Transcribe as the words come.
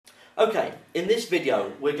Okay, in this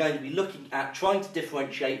video we're going to be looking at trying to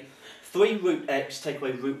differentiate 3 root x take away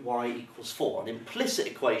root y equals 4, an implicit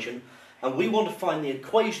equation, and we want to find the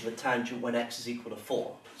equation of the tangent when x is equal to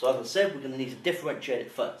 4. So as I said, we're going to need to differentiate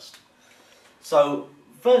it first. So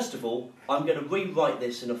first of all, I'm going to rewrite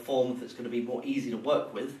this in a form that's going to be more easy to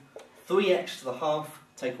work with. 3x to the half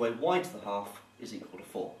take away y to the half is equal to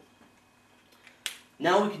 4.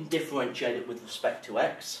 Now we can differentiate it with respect to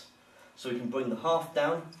x. So we can bring the half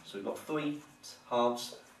down, so we've got 3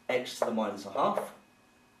 halves, x to the minus a half.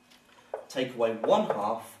 Take away 1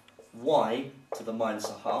 half, y to the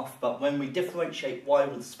minus a half, but when we differentiate y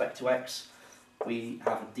with respect to x, we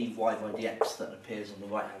have a dy by dx that appears on the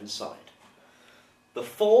right hand side. The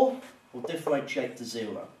 4 will differentiate to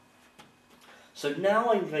 0. So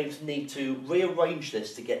now I'm going to need to rearrange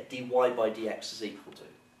this to get dy by dx is equal to.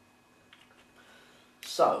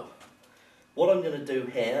 So, what I'm going to do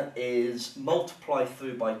here is multiply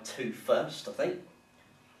through by 2 first, I think.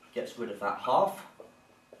 Gets rid of that half.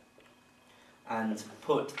 And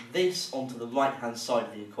put this onto the right hand side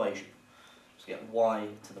of the equation. So get y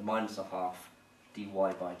to the minus a half dy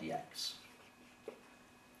by dx.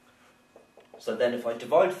 So then if I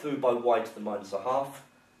divide through by y to the minus a half,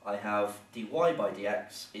 I have dy by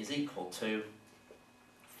dx is equal to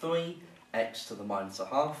 3x to the minus a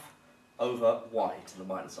half over y to the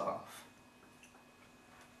minus a half.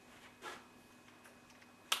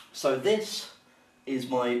 So this is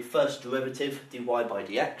my first derivative, dy by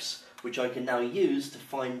dx, which I can now use to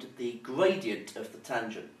find the gradient of the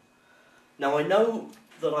tangent. Now I know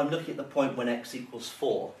that I'm looking at the point when x equals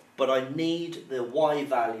 4, but I need the y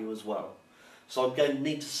value as well. So I'm going to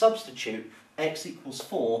need to substitute x equals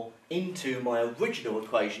 4 into my original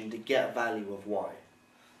equation to get a value of y.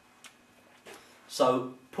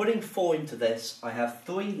 So putting 4 into this, I have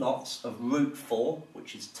 3 lots of root 4,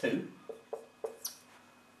 which is 2.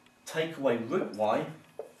 Take away root y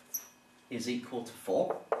is equal to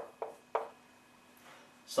 4.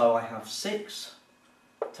 So I have 6,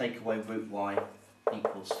 take away root y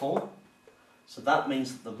equals 4. So that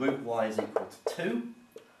means that the root y is equal to 2,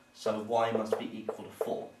 so y must be equal to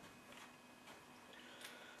 4.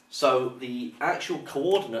 So the actual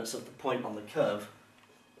coordinates of the point on the curve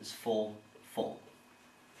is 4, 4.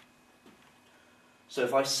 So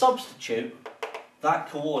if I substitute that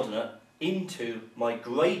coordinate into my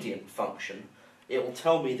gradient function, it will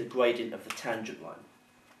tell me the gradient of the tangent line.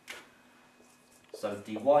 So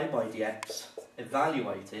dy by dx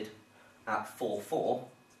evaluated at 4, 4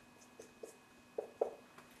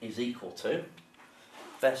 is equal to,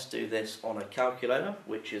 let's do this on a calculator,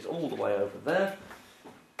 which is all the way over there.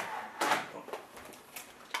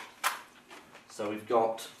 So we've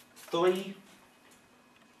got 3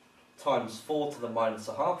 times 4 to the minus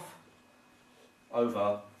a half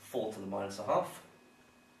over 4 to the minus a half.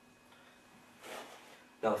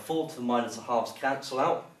 Now the 4 to the minus a halves cancel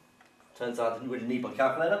out. Turns out I didn't really need my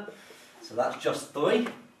calculator, so that's just 3.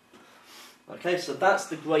 Okay, so that's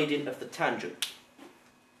the gradient of the tangent.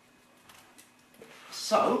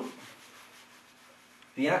 So,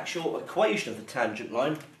 the actual equation of the tangent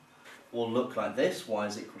line will look like this. Y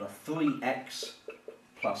is equal to 3x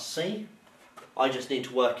plus c. I just need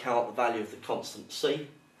to work out the value of the constant c.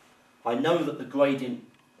 I know that the gradient,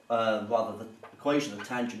 the equation of the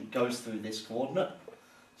tangent goes through this coordinate,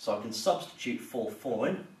 so I can substitute 4, 4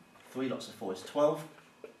 in. 3 lots of 4 is 12.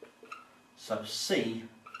 So c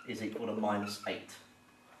is equal to minus 8.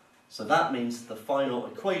 So that means the final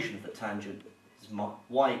equation of the tangent is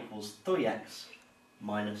y equals 3x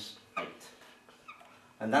minus 8.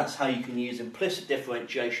 And that's how you can use implicit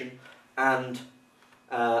differentiation and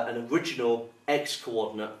an original x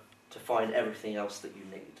coordinate to find everything else that you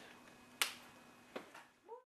need.